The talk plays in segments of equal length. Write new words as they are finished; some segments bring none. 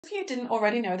If you didn't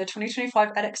already know, the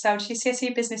 2025 Edexcel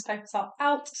GCSE business papers are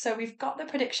out, so we've got the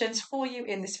predictions for you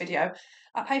in this video.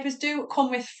 Our papers do come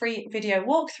with free video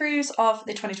walkthroughs of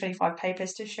the 2025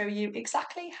 papers to show you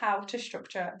exactly how to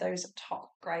structure those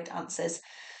top grade answers.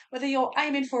 Whether you're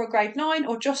aiming for a grade 9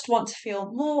 or just want to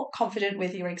feel more confident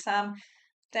with your exam,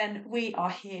 then we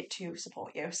are here to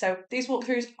support you. So these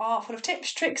walkthroughs are full of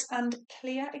tips, tricks, and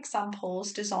clear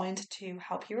examples designed to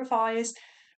help you revise.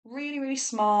 Really, really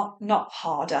smart, not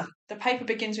harder. The paper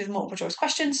begins with multiple choice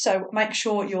questions, so make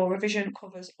sure your revision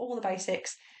covers all the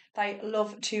basics. They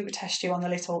love to test you on the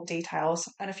little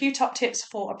details. And a few top tips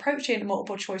for approaching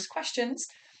multiple choice questions.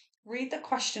 Read the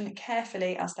question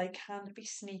carefully as they can be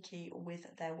sneaky with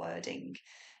their wording.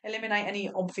 Eliminate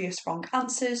any obvious wrong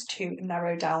answers to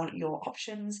narrow down your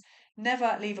options.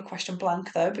 Never leave a question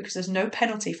blank though, because there's no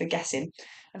penalty for guessing.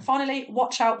 And finally,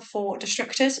 watch out for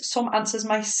descriptors. Some answers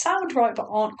may sound right but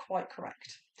aren't quite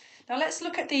correct. Now let's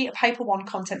look at the paper 1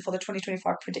 content for the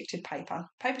 2025 predicted paper.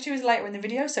 Paper 2 is later in the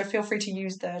video, so feel free to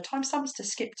use the timestamps to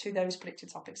skip to those predicted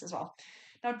topics as well.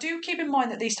 Now, do keep in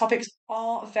mind that these topics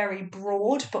are very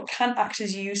broad, but can act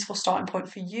as a useful starting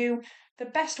point for you. The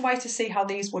best way to see how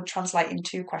these would translate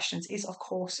into questions is, of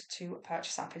course, to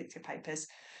purchase our predicted papers.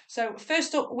 So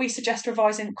first up, we suggest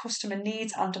revising customer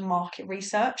needs and market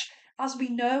research. As we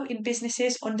know in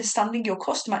businesses, understanding your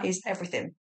customer is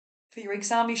everything. For your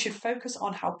exam, you should focus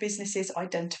on how businesses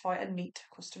identify and meet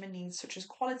customer needs such as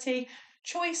quality,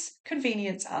 choice,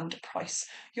 convenience, and price.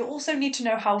 You'll also need to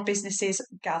know how businesses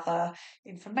gather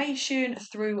information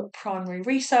through primary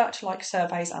research like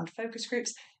surveys and focus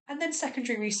groups, and then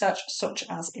secondary research such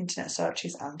as internet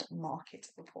searches and market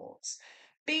reports.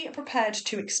 Be prepared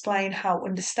to explain how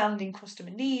understanding customer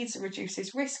needs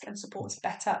reduces risk and supports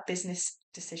better business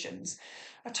decisions.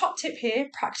 A top tip here,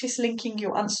 practice linking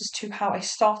your answers to how a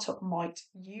startup might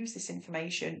use this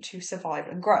information to survive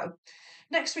and grow.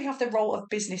 Next, we have the role of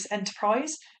business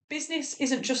enterprise. Business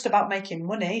isn't just about making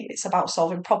money, it's about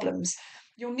solving problems.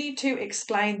 You'll need to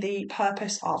explain the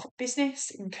purpose of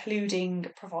business, including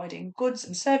providing goods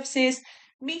and services,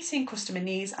 meeting customer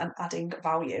needs, and adding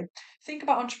value. Think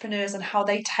about entrepreneurs and how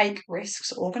they take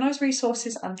risks, organise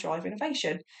resources, and drive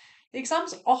innovation. The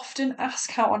exams often ask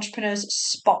how entrepreneurs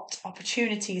spot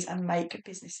opportunities and make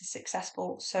businesses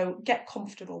successful, so get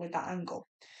comfortable with that angle.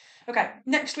 Okay,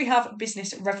 next we have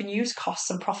business revenues, costs,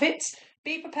 and profits.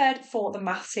 Be prepared for the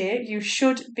maths here. You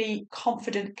should be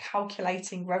confident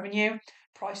calculating revenue,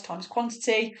 price times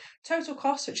quantity, total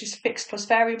cost, which is fixed plus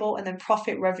variable, and then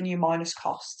profit, revenue minus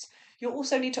costs. You'll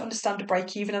also need to understand a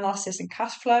break-even analysis and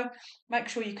cash flow. Make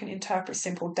sure you can interpret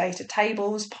simple data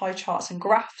tables, pie charts, and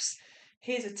graphs.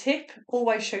 Here's a tip,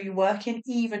 always show you working,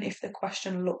 even if the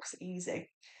question looks easy.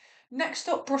 Next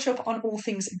up, brush up on all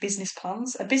things business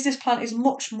plans. A business plan is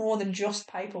much more than just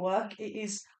paperwork. It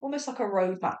is almost like a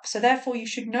roadmap. So therefore, you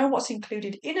should know what's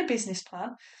included in a business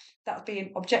plan. That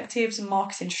being objectives,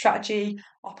 marketing strategy,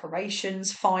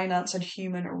 operations, finance, and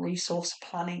human resource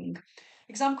planning.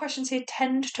 Exam questions here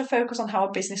tend to focus on how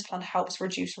a business plan helps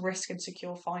reduce risk and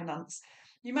secure finance.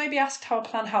 You may be asked how a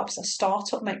plan helps a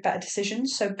startup make better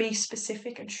decisions, so be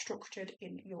specific and structured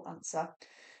in your answer.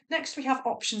 Next, we have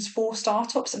options for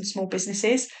startups and small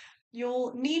businesses.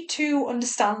 You'll need to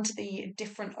understand the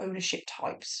different ownership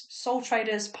types: sole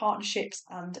traders, partnerships,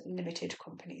 and limited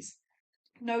companies.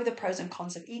 Know the pros and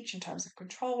cons of each in terms of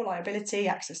control, liability,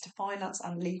 access to finance,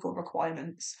 and legal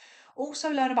requirements. Also,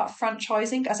 learn about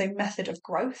franchising as a method of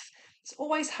growth. It's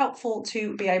always helpful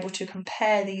to be able to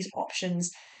compare these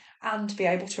options and be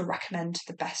able to recommend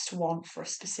the best one for a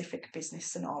specific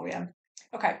business scenario.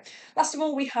 Okay, last of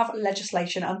all, we have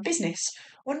legislation and business.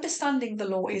 Understanding the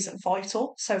law is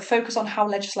vital, so focus on how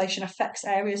legislation affects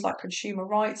areas like consumer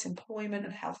rights, employment,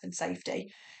 and health and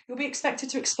safety. You'll be expected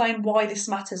to explain why this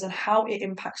matters and how it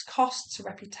impacts costs,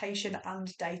 reputation,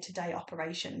 and day-to-day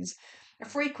operations. A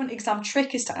frequent exam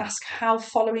trick is to ask how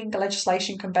following the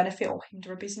legislation can benefit or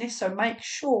hinder a business, so make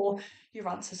sure your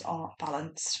answers are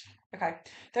balanced. Okay,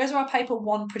 those are our paper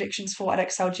 1 predictions for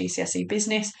Edexcel GCSE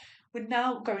business. We're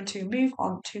now going to move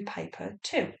on to paper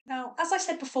 2. Now, as I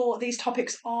said before, these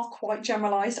topics are quite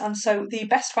generalised, and so the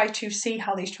best way to see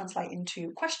how these translate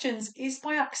into questions is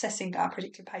by accessing our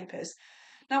predicted papers.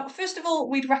 Now, first of all,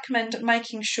 we'd recommend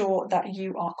making sure that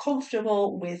you are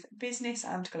comfortable with business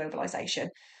and globalisation.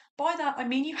 By that, I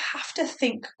mean you have to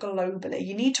think globally.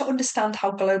 You need to understand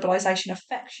how globalisation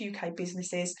affects UK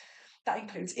businesses. That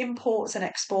includes imports and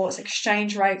exports,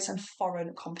 exchange rates, and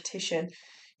foreign competition.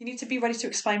 You need to be ready to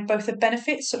explain both the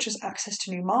benefits, such as access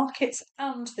to new markets,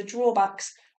 and the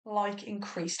drawbacks, like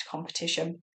increased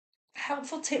competition. A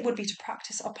helpful tip would be to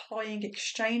practice applying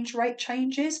exchange rate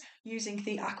changes using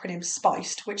the acronym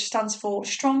SPICED, which stands for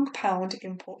Strong Pound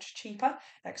Imports Cheaper,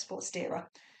 Exports Dearer.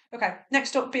 Okay,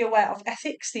 next up, be aware of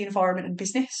ethics, the environment, and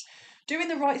business. Doing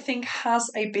the right thing has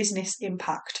a business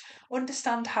impact.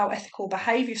 Understand how ethical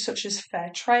behaviour such as fair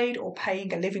trade or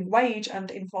paying a living wage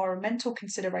and environmental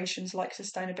considerations like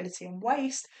sustainability and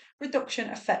waste reduction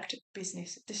affect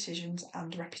business decisions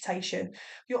and reputation.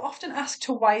 You're often asked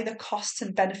to weigh the costs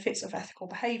and benefits of ethical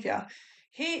behaviour.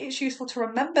 Here, it's useful to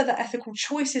remember that ethical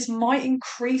choices might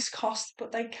increase costs,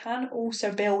 but they can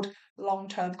also build long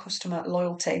term customer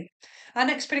loyalty. Our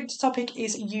next predicted topic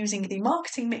is using the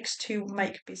marketing mix to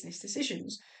make business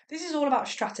decisions. This is all about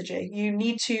strategy. You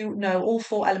need to know all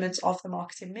four elements of the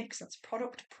marketing mix, that's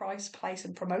product, price, place,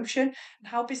 and promotion, and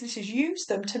how businesses use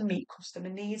them to meet customer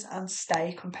needs and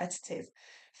stay competitive.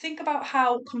 Think about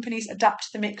how companies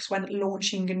adapt the mix when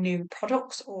launching new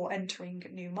products or entering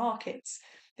new markets.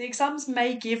 The exams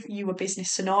may give you a business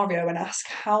scenario and ask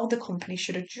how the company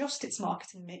should adjust its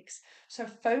marketing mix. So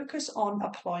focus on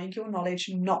applying your knowledge,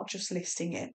 not just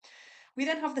listing it. We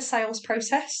then have the sales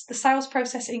process. The sales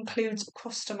process includes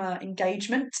customer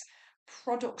engagement,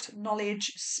 product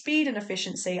knowledge, speed and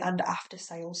efficiency, and after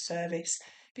sales service.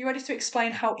 Be ready to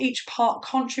explain how each part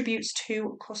contributes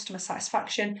to customer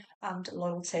satisfaction and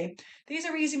loyalty. These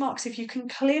are easy marks if you can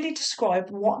clearly describe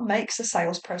what makes a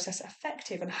sales process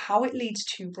effective and how it leads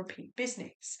to repeat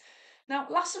business. Now,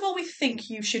 last of all, we think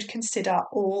you should consider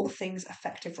all things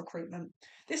effective recruitment.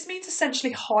 This means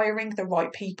essentially hiring the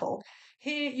right people.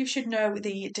 Here, you should know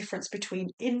the difference between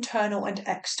internal and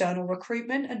external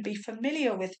recruitment and be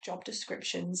familiar with job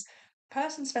descriptions,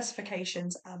 person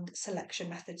specifications, and selection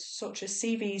methods such as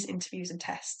CVs, interviews, and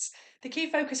tests. The key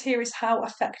focus here is how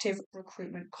effective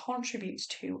recruitment contributes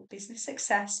to business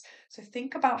success. So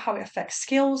think about how it affects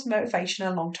skills, motivation,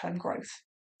 and long term growth.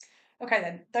 Okay,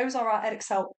 then, those are our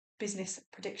Edexcel business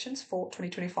predictions for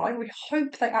 2025. We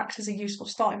hope they act as a useful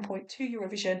starting point to your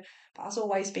revision, but as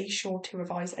always, be sure to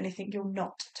revise anything you're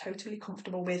not totally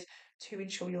comfortable with to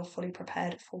ensure you're fully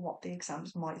prepared for what the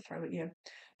exams might throw at you.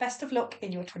 Best of luck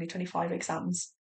in your 2025 exams.